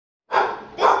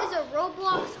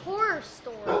Roblox horror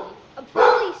story, a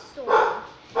bully story.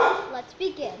 Let's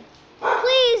begin.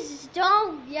 Please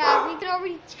don't. Yeah, we can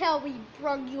already tell we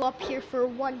brought you up here for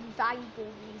one valuable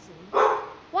reason.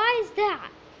 Why is that?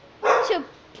 To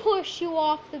push you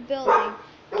off the building.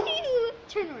 Can you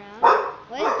turn around?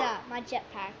 What is that? My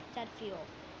jetpack. Is that fuel?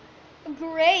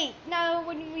 Great. Now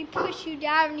when we push you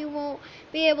down, you won't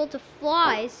be able to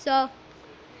fly. So,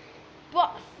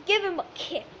 but give him a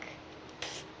kick.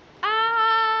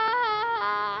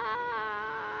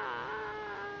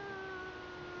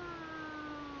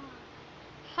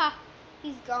 Ha!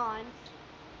 He's gone.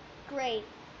 Great.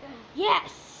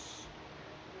 Yes!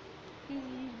 You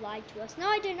lied to us. No,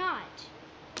 I did not.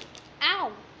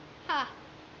 Ow! Ha!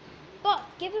 But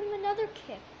give him another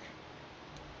kick.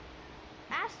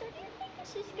 Master, do you think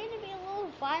this is going to be a little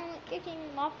violent, kicking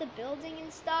him off the building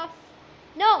and stuff?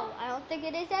 No, I don't think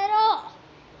it is at all.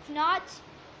 If not,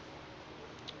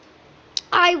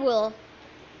 I will.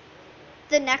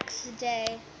 The next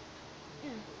day.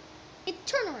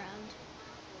 Turn around.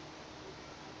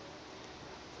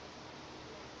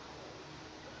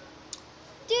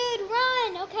 Dude,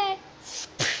 run! Okay.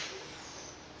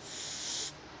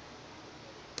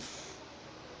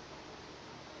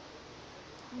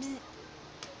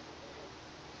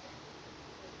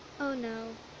 Oh no.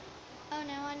 Oh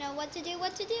no, I know what to do,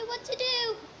 what to do, what to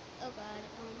do! Oh god,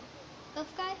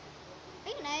 buff guy?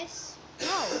 Are you nice?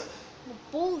 No, I'm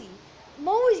a bully. I'm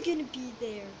always gonna be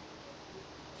there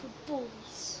for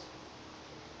bullies.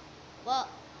 Well,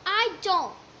 I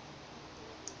don't.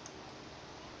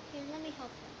 Here, let me help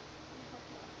him.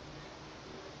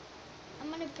 I'm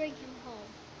gonna bring him home.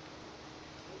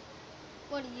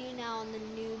 What are you now on the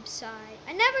noob side?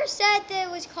 I never said that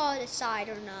it was called a side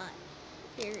or not.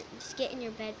 Here, just get in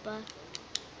your bed, bud.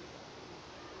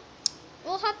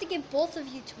 We'll have to get both of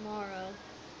you tomorrow.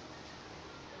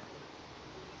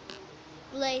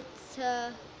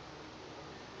 Later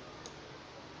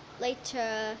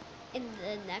in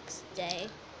the next day.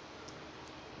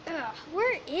 Ugh,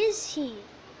 where is he?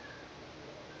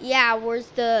 Yeah, where's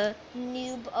the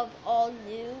noob of all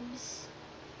noobs?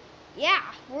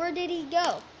 Yeah, where did he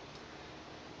go?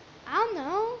 I don't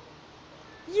know.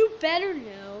 You better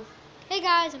know. Hey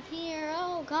guys, I'm here.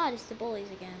 Oh god, it's the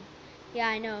bullies again. Yeah,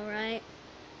 I know, right?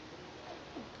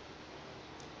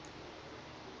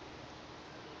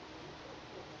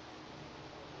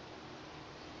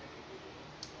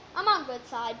 I'm on good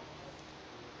side.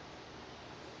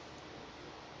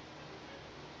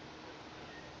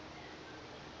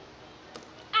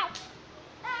 Ow!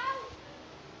 Ow!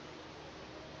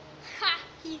 Ha!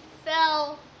 He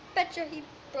fell. Betcha he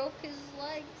broke his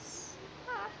legs.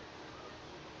 Ha!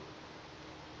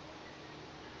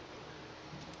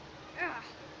 Ah.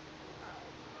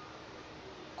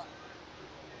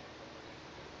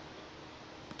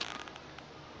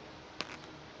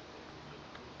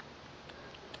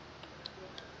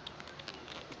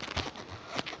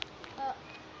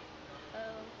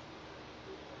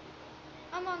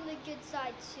 I'm on the good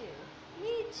side too.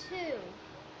 Me too.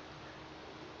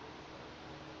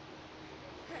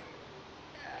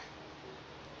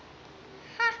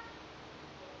 Ha!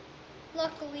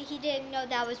 Luckily he didn't know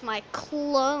that was my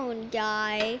clone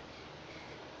guy.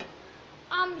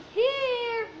 I'm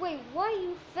here. Wait, what?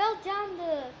 You fell down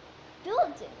the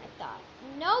building, I thought.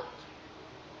 Nope.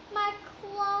 My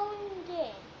clone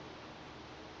did.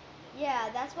 Yeah,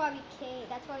 that's why he came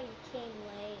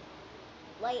late.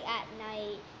 Late at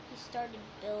night, he started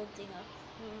building a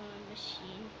clone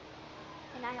machine.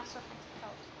 And I also had to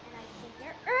help. And I came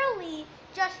here early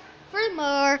just for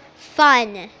more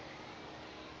fun.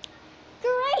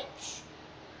 Great!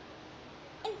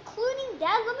 Including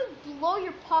that, let me blow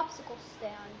your popsicle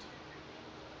stand.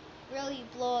 Really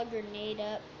blow a grenade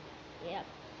up. Yep.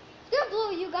 It's gonna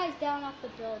blow you guys down off the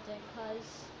building,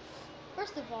 cause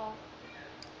first of all,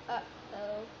 ah!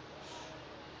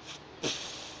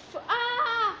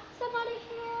 Somebody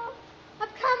help! I'm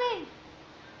coming!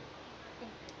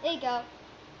 There you go.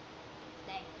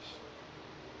 Thanks.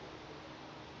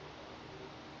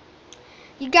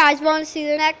 You guys want to see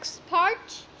the next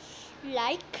part?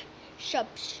 Like,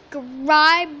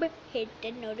 subscribe, hit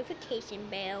the notification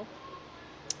bell.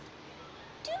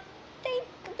 Do you think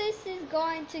this is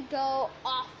going to go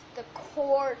off the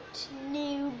court,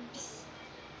 noobs?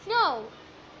 No,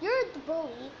 you're the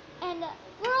bully, and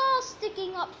we're all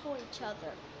sticking up for each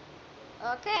other.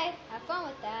 Okay, have fun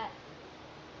with that.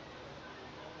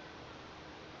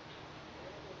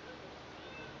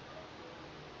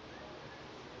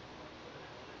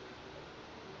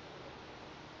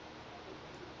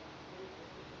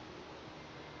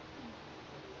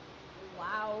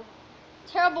 Wow.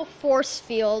 Terrible force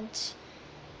fields.